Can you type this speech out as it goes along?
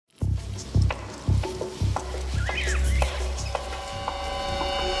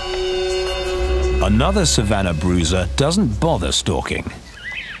Another savanna bruiser doesn't bother stalking.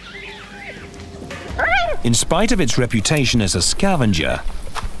 In spite of its reputation as a scavenger,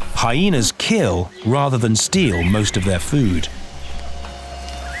 hyenas kill rather than steal most of their food.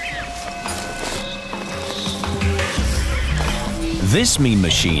 This mean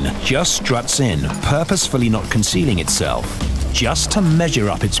machine just struts in, purposefully not concealing itself, just to measure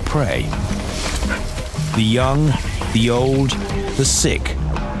up its prey. The young, the old, the sick,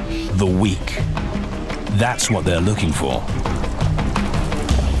 the weak. That's what they're looking for.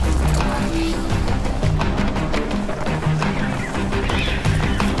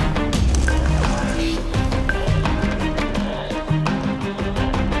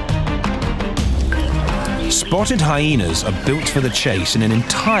 Spotted hyenas are built for the chase in an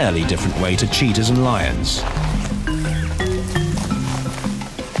entirely different way to cheetahs and lions.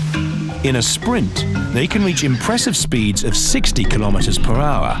 In a sprint, they can reach impressive speeds of 60 kilometers per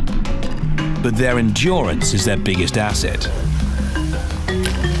hour, but their endurance is their biggest asset.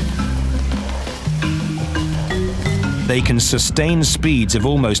 They can sustain speeds of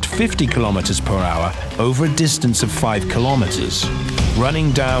almost 50 kilometers per hour over a distance of 5 kilometers,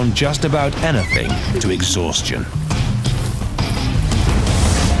 running down just about anything to exhaustion.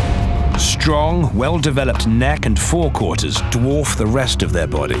 Strong, well-developed neck and forequarters dwarf the rest of their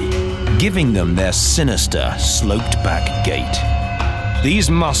body, giving them their sinister, sloped-back gait.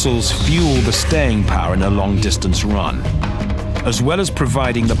 These muscles fuel the staying power in a long-distance run, as well as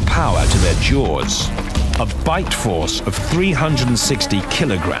providing the power to their jaws. A bite force of 360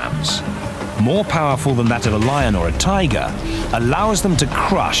 kilograms, more powerful than that of a lion or a tiger, allows them to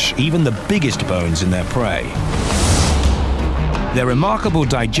crush even the biggest bones in their prey. Their remarkable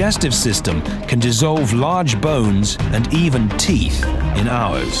digestive system can dissolve large bones and even teeth in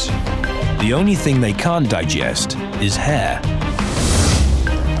hours. The only thing they can't digest is hair.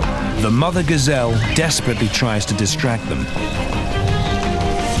 The mother gazelle desperately tries to distract them.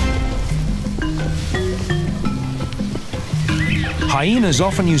 Hyenas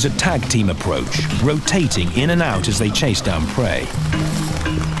often use a tag team approach, rotating in and out as they chase down prey.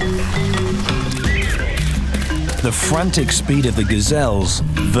 The frantic speed of the gazelles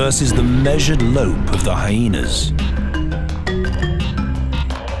versus the measured lope of the hyenas.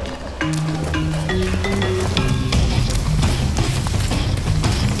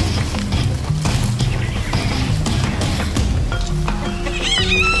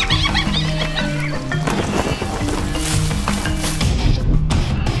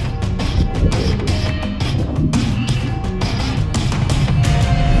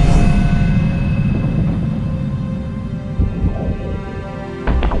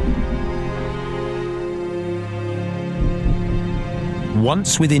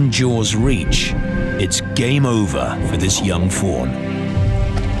 Once within jaws' reach, it's game over for this young fawn.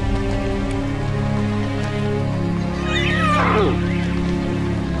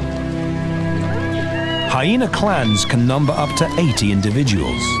 Hyena clans can number up to 80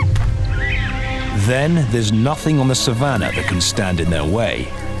 individuals. Then there's nothing on the savannah that can stand in their way.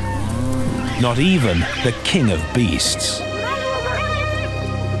 Not even the king of beasts.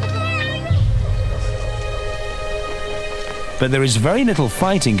 But there is very little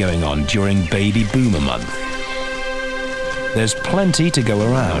fighting going on during baby boomer month. There's plenty to go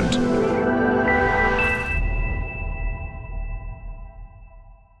around.